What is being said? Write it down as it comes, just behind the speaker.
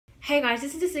Hey guys,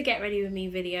 this is just a get ready with me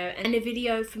video and a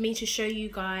video for me to show you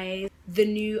guys the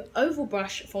new oval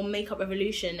brush from Makeup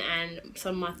Revolution and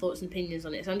some of my thoughts and opinions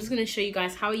on it. So I'm just going to show you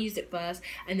guys how I used it first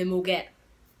and then we'll get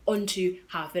onto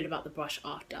how I feel about the brush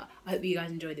after. I hope you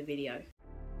guys enjoy the video.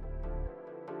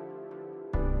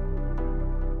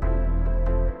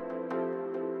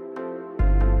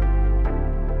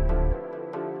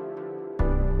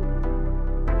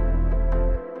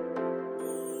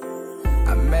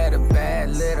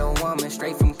 Little woman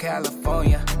straight from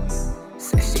California.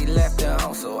 Said she left her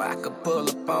home so I could pull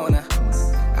up on her.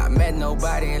 I met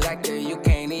nobody like her, you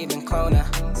can't even clone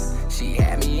her. She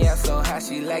had me up so high,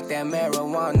 she like that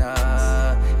marijuana.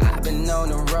 I've been on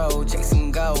the road,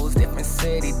 chasing goals, different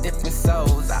city, different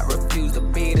souls. I refuse to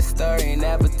be the story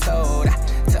never told.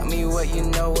 Tell me what you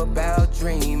know about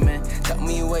dreaming. Tell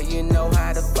me what you know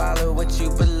how to follow what you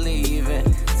believe in.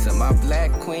 To my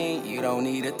black queen, you don't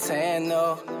need a tan,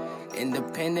 no.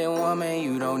 Independent woman,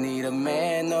 you don't need a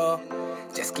man, no.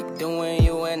 Just keep doing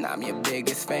you and I'm your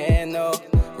biggest fan, no.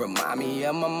 Remind me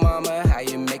of my mama, how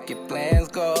you make your plans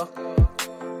go.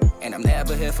 And I'm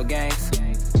never here for games,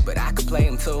 but I could play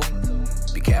them too.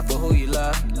 Be careful who you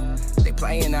love, they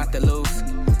playing out the loose.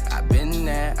 I've been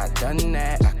there, I done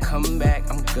that, I come back,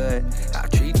 I'm good. I'll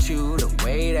treat you the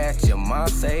way that your mom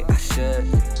say I should.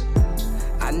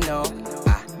 I know,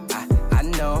 I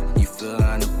know you feel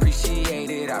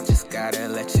unappreciated. I just gotta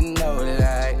let you know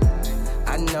that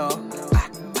I know,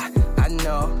 I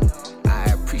know I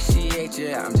appreciate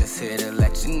you. I'm just here to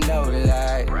let you know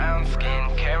that brown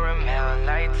skin, caramel,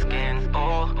 light skin,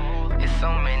 oh, it's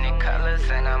so many colors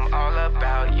and I'm all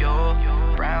about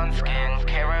you. Brown skin,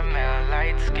 caramel,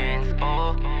 light skin,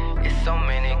 oh, it's so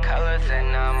many colors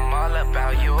and I'm all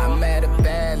about you. I met a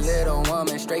bad little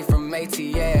woman straight from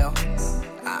ATL.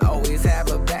 I always have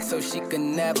her back so she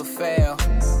can never fail.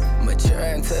 Mature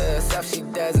into herself, she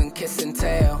doesn't kiss and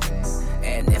tell.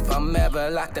 And if I'm ever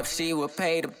locked up, she will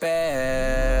pay the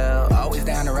bill. Always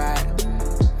down to ride,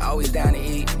 always down to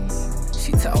eat.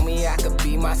 She told me I could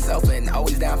be myself and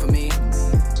always down for me.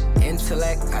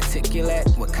 Intellect, articulate,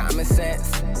 with common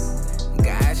sense.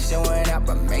 God showing up,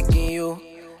 I'm making you.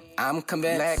 I'm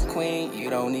convinced. Black queen, you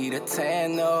don't need a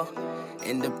tan, no.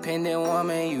 Independent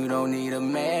woman, you don't need a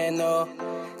man, no.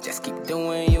 Just keep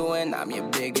doing you and I'm your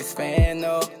biggest fan,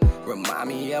 no. Remind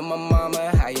me of my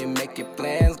mama, how you make your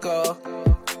plans go.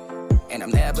 And I'm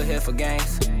never here for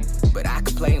games, but I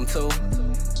could play them too.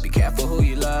 Be careful who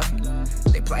you love,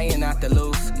 they playing out the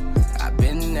loose. I've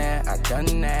been there, I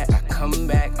done that, I come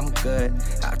back, I'm good.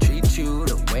 I'll treat you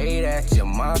the way that your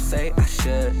mom say I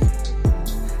should.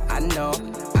 I know,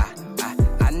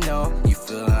 I know you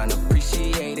feel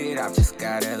unappreciated. I've just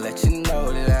gotta let you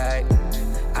know that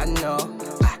I know,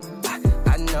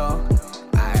 I know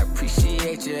I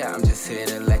appreciate you. I'm just here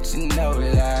to let you know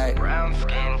that brown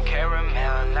skin,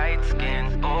 caramel, light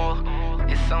skin, oh,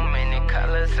 it's so many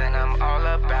colors and I'm all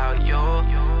about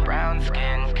you. Brown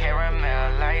skin,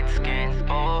 caramel, light skin,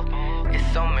 oh,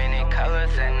 it's so many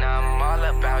colors and I'm all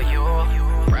about you.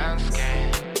 Brown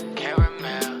skin,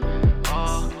 caramel,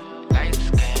 oh, light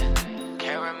skin,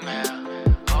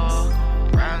 caramel, oh,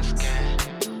 brown skin,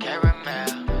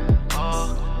 caramel,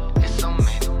 oh, it's so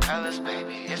many colors,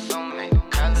 baby, it's so many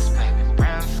colors, baby.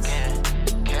 Brown skin,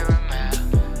 caramel,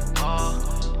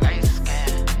 oh, light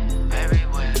skin, very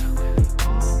well.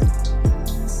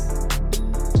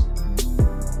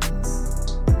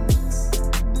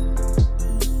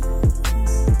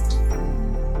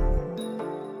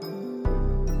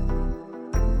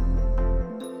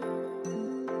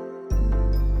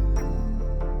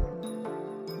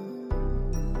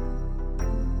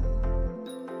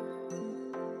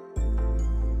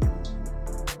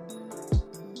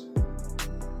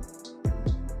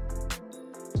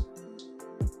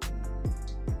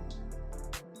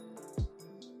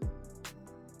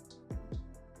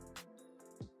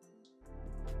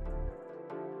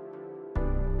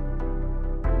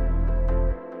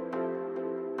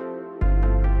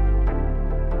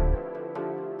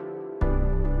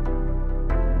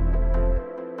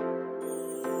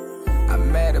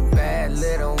 Met a bad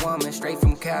little woman straight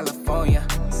from California.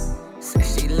 Said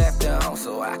she left her home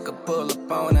so I could pull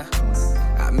up on her.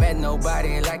 I met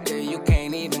nobody like her, you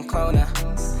can't even clone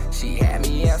her. She had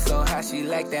me up so high, she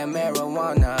like that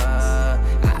marijuana.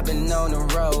 I've been on the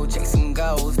road, chasing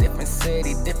goals, different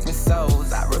city, different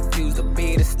souls. I refuse to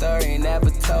be the story never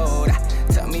told.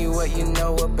 Tell me what you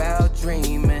know about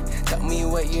dreaming. Tell me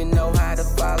what you know how to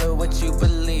follow what you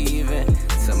believe in.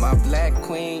 To my black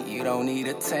queen, you don't need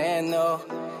a tan, no.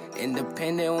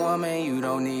 Independent woman, you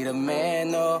don't need a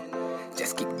man, no.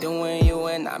 Just keep doing you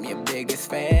and I'm your biggest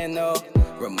fan, no.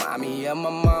 Remind me of my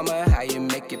mama, how you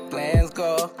make your plans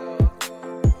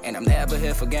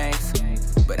here for games,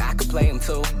 but I could play them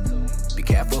too. Be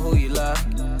careful who you love,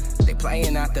 they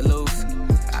playing out the loose.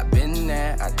 I've been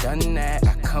there, I done that,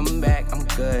 I come back, I'm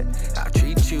good. I'll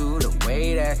treat you the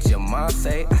way that your mom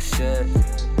say I should.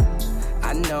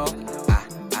 I know,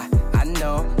 I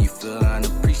know you feel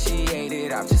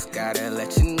unappreciated. I just gotta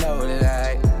let you know,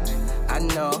 like, I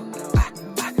know,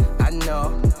 I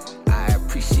know, I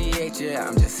appreciate you.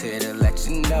 I'm just here to let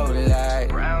you know, like,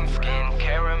 brown skin,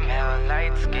 caramel,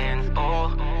 light skin,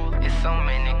 oh, it's so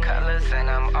many colors and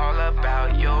I'm all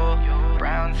about you.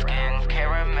 Brown skin,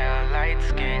 caramel, light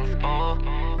skin,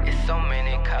 oh, it's so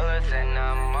many colors and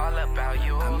I'm all about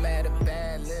you. I met a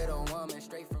bad little woman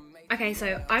straight from. Okay,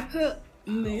 so I put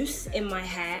mousse in my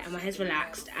hair and my hair's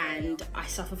relaxed and I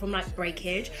suffer from like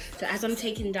breakage, so as I'm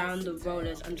taking down the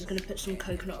rollers I'm just going to put some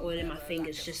coconut oil in my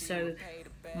fingers just so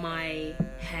my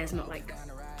hair's not like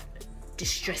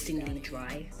distressingly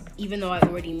dry, even though I've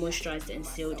already moisturized it and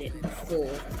sealed it before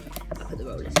I put the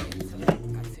rollers in.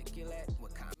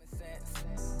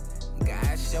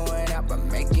 Guys showing up, I'm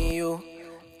making you,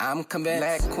 I'm coming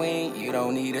black queen, you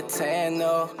don't need a tan,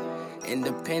 no.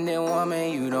 Independent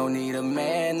woman, you don't need a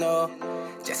man, no.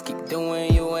 Just keep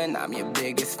doing you and I'm your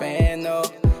biggest fan, no.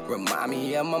 Remind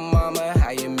me of my mama,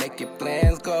 how you make your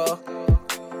plans go.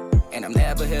 And I'm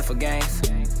never here for games,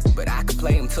 but I could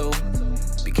play them too.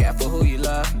 Be careful who you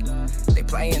love, they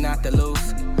playing out the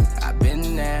loose. I've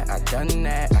been there, I done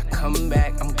that, I come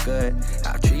back, I'm good.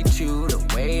 I'll treat you the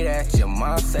way that your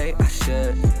mom say I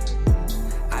should.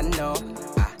 I know,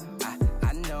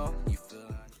 I know you feel.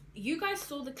 You guys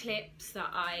saw the clips that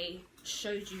I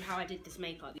showed you how I did this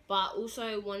makeup, but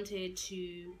also wanted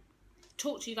to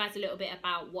talk to you guys a little bit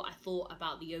about what I thought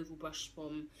about the oval brush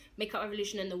from Makeup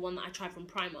Revolution and the one that I tried from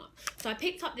Primark. So I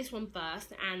picked up this one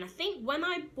first, and I think when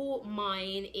I bought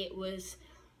mine, it was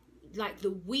like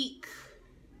the week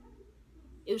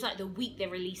they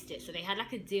released it. So they had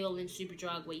like a deal in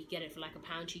Superdrug where you get it for like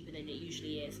 £1 cheaper than it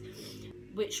usually is,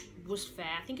 which was fair.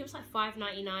 I think it was like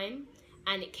 $5.99.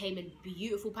 And it came in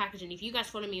beautiful packaging. If you guys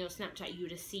follow me on Snapchat, you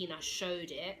would have seen I showed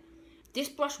it. This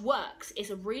brush works. It's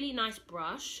a really nice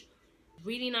brush.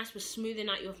 Really nice for smoothing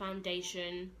out your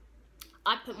foundation.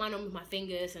 I put mine on with my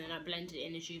fingers and then I blended it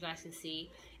in, as you guys can see.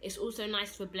 It's also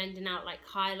nice for blending out like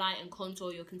highlight and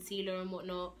contour, your concealer and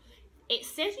whatnot. It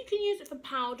says you can use it for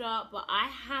powder, but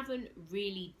I haven't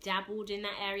really dabbled in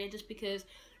that area just because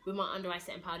with my under eye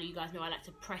setting powder, you guys know I like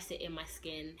to press it in my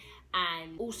skin.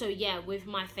 And also, yeah, with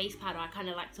my face powder, I kind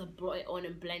of like to blot it on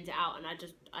and blend it out. And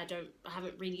I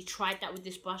haven't really tried that with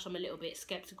this brush. I'm a little bit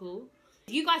skeptical.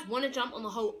 If you guys want to jump on the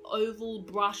whole oval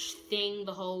brush thing,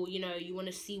 the whole, you know, you want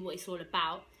to see what it's all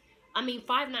about. I mean,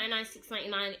 $5.99,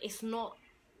 $6.99, it's not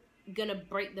gonna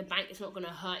break the bank. It's not gonna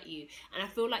hurt you. And I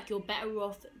feel like you're better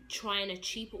off trying a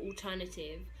cheaper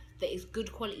alternative that is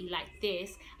good quality like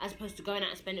this, as opposed to going out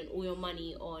and spending all your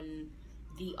money on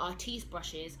the artiste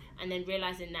brushes and then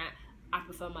realizing that I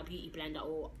prefer my beauty blender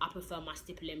or I prefer my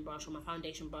stippling brush or my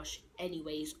foundation brush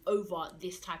anyways over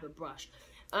this type of brush.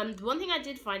 The one thing I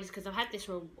did find is, because I've had this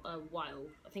for a while,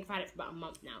 I think I've had it for about a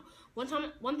month now.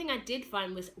 One thing I did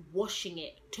find was washing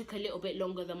it took a little bit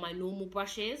longer than my normal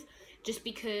brushes, just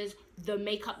because the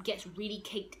makeup gets really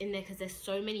caked in there because there's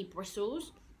so many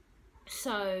bristles.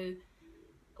 So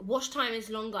wash time is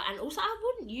longer, and also I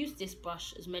wouldn't use this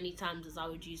brush as many times as I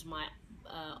would use my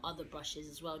other brushes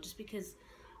as well, just because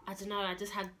I don't know, I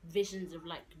just have visions of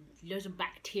like loads of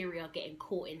bacteria getting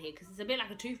caught in here, because it's a bit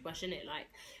like a toothbrush, isn't it? Like,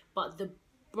 but the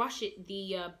brush,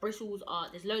 the bristles are,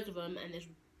 there's loads of them and there's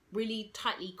really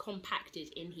tightly compacted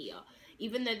in here,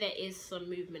 even though there is some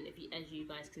movement, as you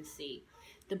guys can see.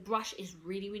 The brush is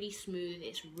really smooth,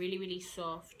 it's really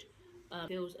soft,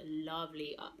 feels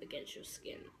lovely up against your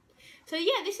skin. So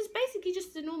yeah, this is basically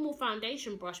just a normal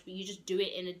foundation brush, but you just do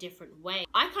it in a different way.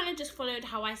 I kind of just followed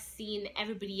how I seen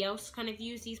everybody else kind of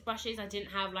use these brushes. I didn't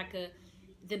have like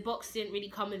the box didn't really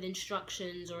come with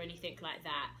instructions or anything like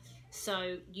that.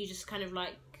 So you just kind of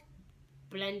like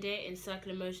blend it in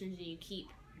circular motions and you keep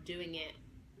doing it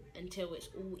until it's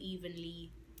all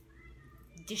evenly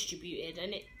distributed.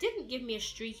 And it didn't give me a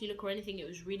streaky look or anything. It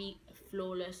was really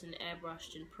flawless and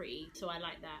airbrushed and pretty, so I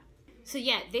like that. So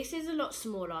yeah, this is a lot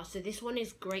smaller, so this one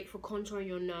is great for contouring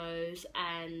your nose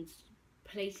and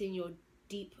placing your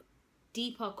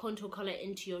deeper contour colour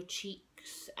into your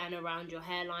cheeks and around your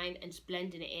hairline and just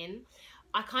blending it in.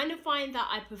 I kind of find that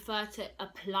I prefer to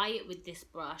apply it with this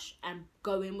brush and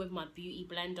go in with my beauty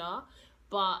blender,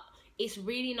 but it's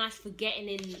really nice for getting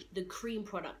in the cream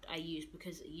product I use,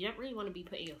 because you don't really want to be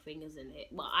putting your fingers in it.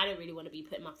 Well, I don't really want to be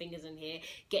putting my fingers in here,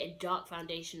 getting dark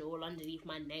foundation all underneath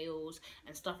my nails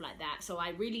and stuff like that. So I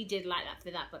really did like that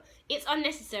for that, but it's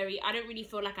unnecessary. I don't really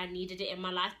feel like I needed it in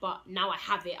my life, but now I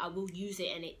have it, I will use it,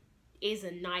 and it is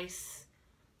a nice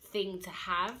thing to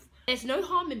have. There's no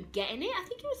harm in getting it. I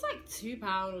think it was like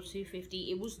 £2 or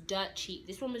 £2.50. It was dirt cheap.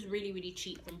 This one was really, really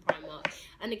cheap from Primark.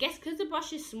 And I guess because the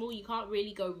brush is small, you can't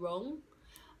really go wrong.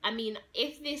 I mean,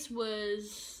 if this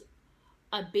was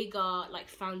a bigger like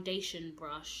foundation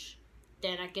brush,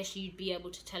 then I guess you'd be able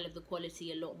to tell of the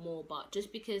quality a lot more. But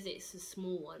just because it's a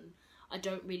small one, I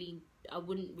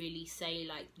wouldn't really say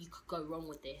like you could go wrong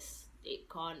with this. It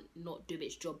can't not do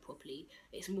its job properly.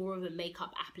 It's more of a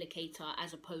makeup applicator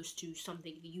as opposed to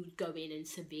something that you would go in and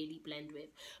severely blend with.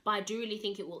 But I do really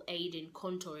think it will aid in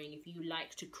contouring if you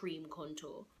like to cream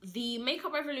contour. The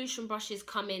Makeup Revolution brushes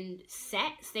come in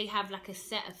sets. They have like a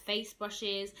set of face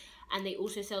brushes, and they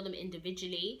also sell them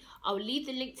individually. I'll leave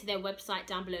the link to their website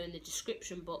down below in the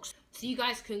description box, so you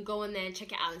guys can go on there and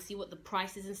check it out and see what the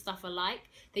prices and stuff are like.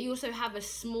 They also have a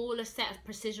smaller set of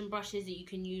precision brushes that you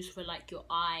can use for like your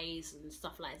eyes and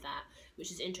stuff like that,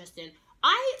 which is interesting.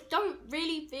 I don't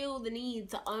really feel the need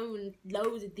to own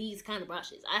loads of these kind of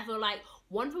brushes. I feel like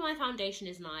one for my foundation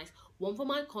is nice, one for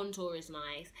my contour is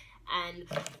nice, and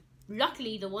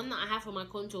luckily the one that I have for my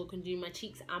contour can do my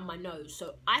cheeks and my nose.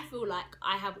 So I feel like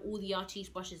I have all the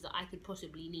artiste brushes that I could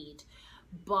possibly need.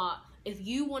 But if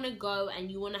you want to go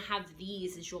and you want to have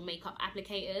these as your makeup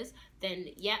applicators, then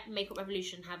yeah, Makeup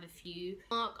Revolution have a few.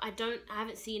 I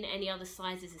haven't seen any other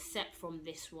sizes except from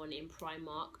this one in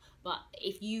Primark. But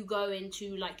if you go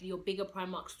into like your bigger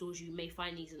Primark stores, you may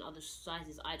find these in other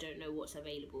sizes. I don't know what's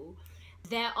available.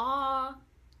 There are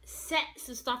sets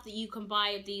of stuff that you can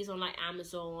buy of these on like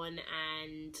Amazon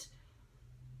and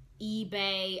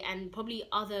eBay and probably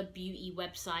other beauty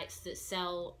websites that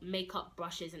sell makeup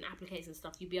brushes and applicators and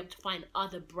stuff. You'll be able to find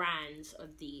other brands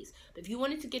of these. But if you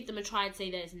wanted to give them a try, I'd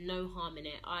say there's no harm in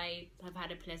it. I have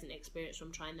had a pleasant experience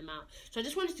from trying them out. So I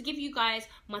just wanted to give you guys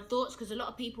my thoughts, because a lot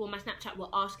of people on my Snapchat were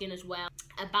asking as well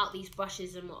about these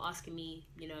brushes and were asking me,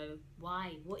 you know,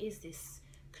 why? What is this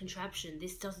contraption?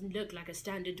 This doesn't look like a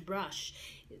standard brush.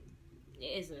 It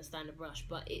isn't a standard brush,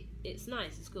 but it's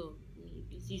nice, it's cool,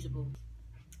 it's usable.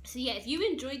 So yeah, if you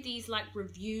enjoyed these like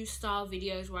review style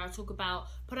videos where I talk about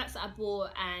products that I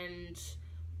bought and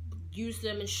use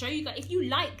them and show you guys, if you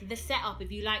like the setup,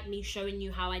 if you like me showing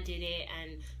you how I did it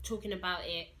and talking about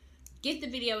it, give the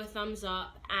video a thumbs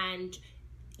up, and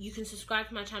you can subscribe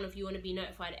to my channel if you want to be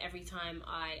notified every time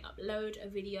I upload a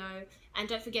video. And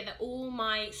don't forget that all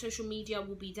my social media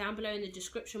will be down below in the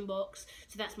description box.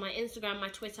 So that's my Instagram, my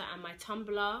Twitter, and my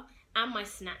Tumblr, and my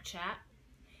Snapchat.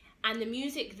 And the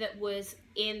music that was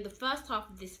in the first half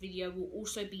of this video will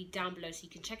also be down below, so you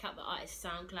can check out the artist's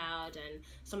SoundCloud and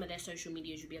some of their social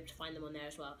medias. You'll be able to find them on there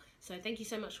as well. So thank you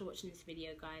so much for watching this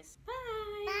video, guys.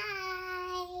 Bye!